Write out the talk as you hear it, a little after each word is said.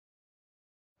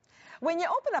When you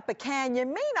open up a can, you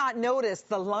may not notice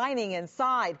the lining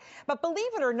inside, but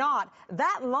believe it or not,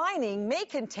 that lining may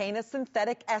contain a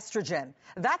synthetic estrogen.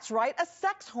 That's right, a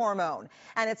sex hormone,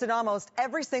 and it's in almost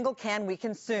every single can we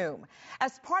consume.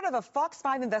 As part of a Fox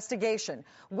 5 investigation,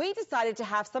 we decided to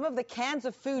have some of the cans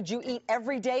of food you eat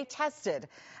every day tested,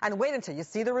 and wait until you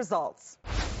see the results.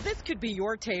 This could be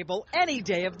your table any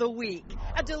day of the week.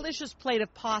 A delicious plate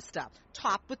of pasta,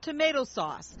 topped with tomato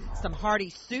sauce, some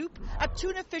hearty soup, a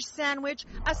tuna fish sandwich,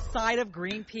 a side of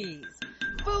green peas.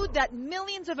 Food that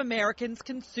millions of Americans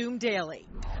consume daily.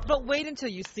 But wait until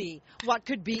you see what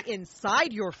could be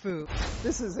inside your food.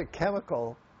 This is a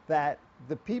chemical that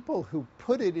the people who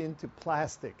put it into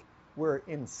plastic were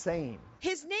insane.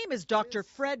 His name is Dr.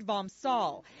 Fred Vom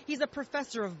Saal. He's a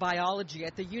professor of biology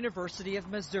at the University of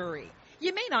Missouri.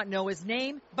 You may not know his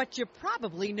name, but you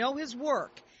probably know his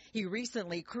work. He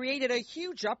recently created a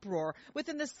huge uproar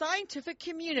within the scientific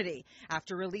community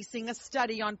after releasing a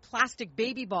study on plastic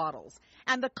baby bottles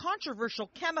and the controversial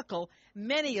chemical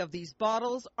many of these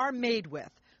bottles are made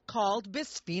with, called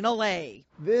bisphenol A.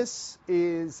 This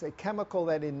is a chemical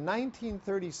that in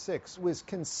 1936 was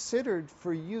considered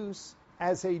for use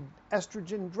as an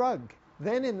estrogen drug.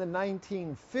 Then in the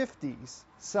 1950s,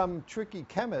 some tricky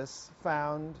chemists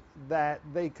found that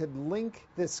they could link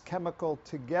this chemical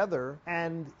together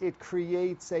and it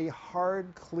creates a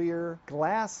hard, clear,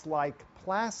 glass-like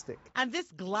plastic. And this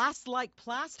glass-like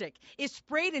plastic is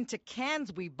sprayed into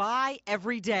cans we buy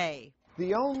every day.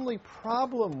 The only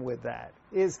problem with that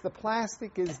is the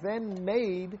plastic is then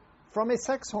made from a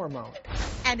sex hormone.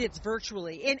 And it's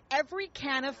virtually in every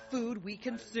can of food we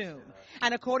consume.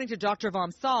 And according to Dr.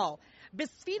 Vom Saal,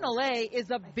 bisphenol A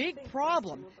is a big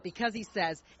problem because he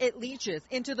says it leaches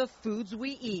into the foods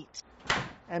we eat.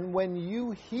 And when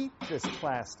you heat this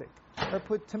plastic or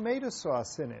put tomato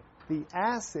sauce in it, the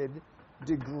acid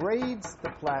degrades the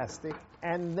plastic,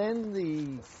 and then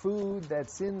the food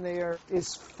that's in there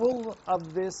is full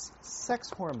of this sex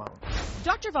hormone.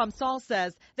 Dr. Vom Saal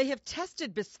says they have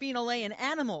tested bisphenol A in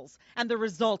animals, and the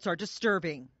results are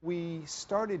disturbing. We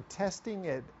started testing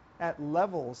it at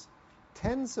levels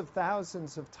tens of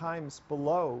thousands of times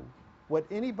below what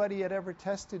anybody had ever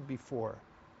tested before,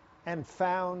 and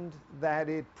found that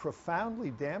it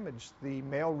profoundly damaged the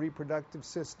male reproductive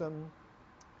system.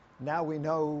 Now we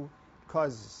know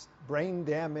causes brain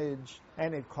damage,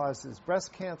 and it causes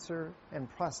breast cancer and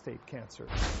prostate cancer.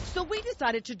 So we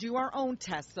decided to do our own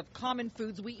tests of common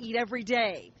foods we eat every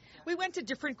day. We went to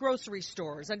different grocery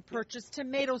stores and purchased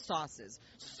tomato sauces,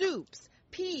 soups,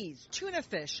 peas, tuna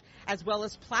fish, as well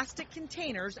as plastic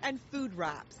containers and food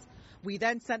wraps. We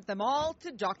then sent them all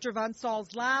to Dr. Vom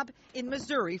Saal's lab in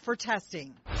Missouri for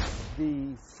testing.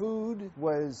 The food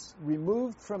was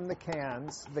removed from the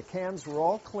cans. The cans were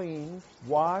all cleaned,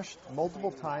 washed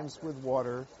multiple times with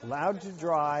water, allowed to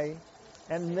dry,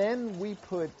 and then we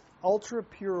put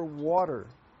ultra-pure water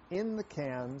in the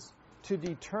cans to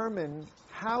determine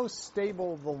how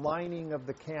stable the lining of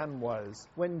the can was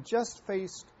when just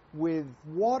faced with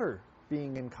water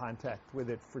being in contact with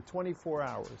it for 24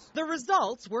 hours. The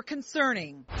results were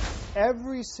concerning.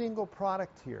 Every single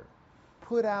product here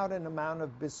put out an amount of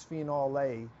bisphenol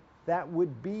A that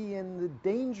would be in the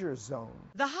danger zone.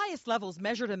 The highest levels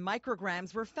measured in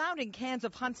micrograms were found in cans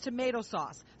of Hunt's tomato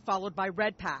sauce, followed by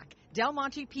Red Pack, Del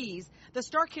Monte peas, the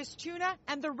Star-Kissed tuna,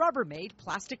 and the Rubbermaid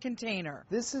plastic container.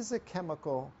 This is a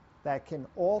chemical that can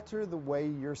alter the way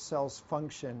your cells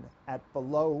function at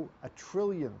below a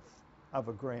trillionth of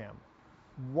a gram,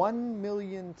 1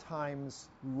 million times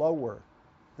lower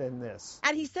than this.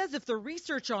 And he says if the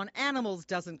research on animals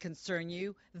doesn't concern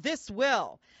you, this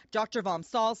will. Dr. Vom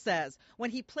Saal says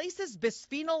when he places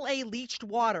bisphenol A leached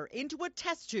water into a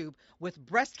test tube with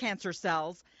breast cancer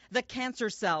cells, the cancer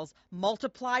cells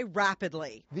multiply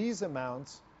rapidly. These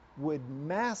amounts would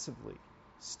massively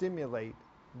stimulate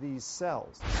these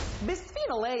cells.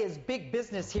 Bisphenol A is big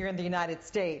business here in the United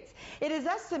States. It is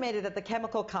estimated that the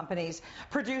chemical companies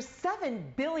produce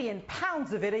 7 billion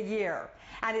pounds of it a year,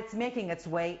 and it's making its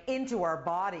way into our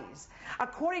bodies.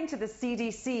 According to the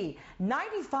CDC,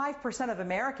 95% of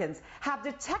Americans have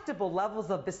detectable levels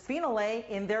of bisphenol A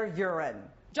in their urine.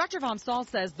 Dr. Vom Saal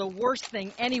says the worst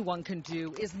thing anyone can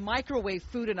do is microwave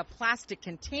food in a plastic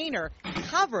container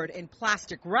covered in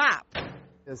plastic wrap.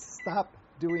 Just stop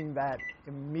doing that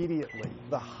immediately.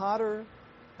 The hotter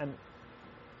a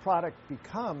product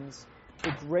becomes,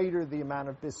 the greater the amount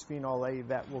of bisphenol A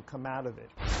that will come out of it.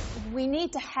 We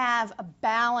need to have a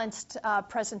balanced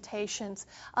presentations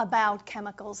about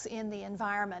chemicals in the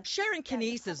environment. Sharon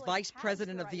Knies is vice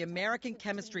president of the American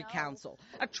Chemistry Council,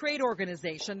 a trade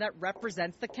organization that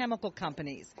represents the chemical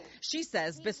companies. She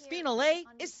says bisphenol A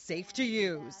is safe to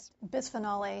use.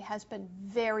 Bisphenol A has been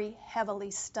very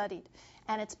heavily studied,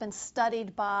 and it's been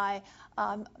studied by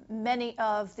many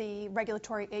of the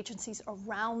regulatory agencies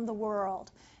around the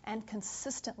world. And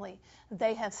consistently,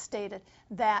 they have stated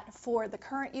that for the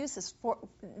current uses,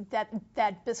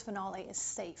 that bisphenol A is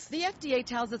safe. The FDA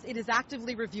tells us it is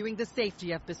actively reviewing the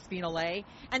safety of bisphenol A,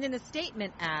 and in a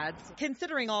statement adds,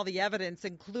 considering all the evidence,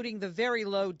 including the very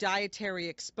low dietary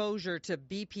exposure to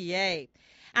BPA,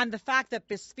 and the fact that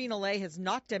bisphenol A has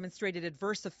not demonstrated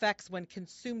adverse effects when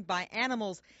consumed by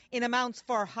animals in amounts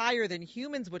far higher than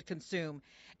humans would consume,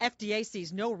 FDA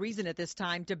sees no reason at this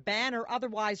time to ban or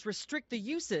otherwise restrict the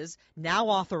uses now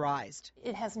authorized.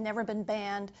 It has never been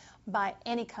banned by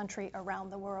any country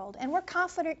around the world, and we're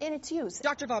confident in its use.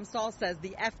 Dr. Vom Saal says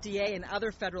the FDA and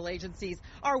other federal agencies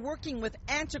are working with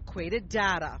antiquated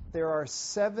data. There are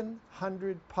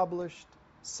 700 published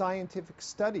scientific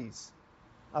studies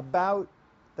about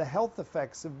the health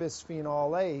effects of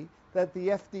bisphenol A that the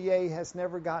FDA has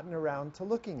never gotten around to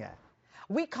looking at.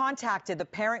 We contacted the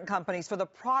parent companies for the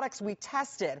products we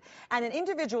tested, and in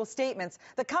individual statements,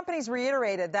 the companies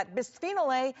reiterated that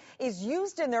bisphenol A is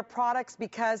used in their products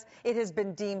because it has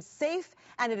been deemed safe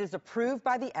and it is approved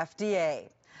by the FDA.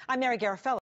 I'm Mary Garofalo.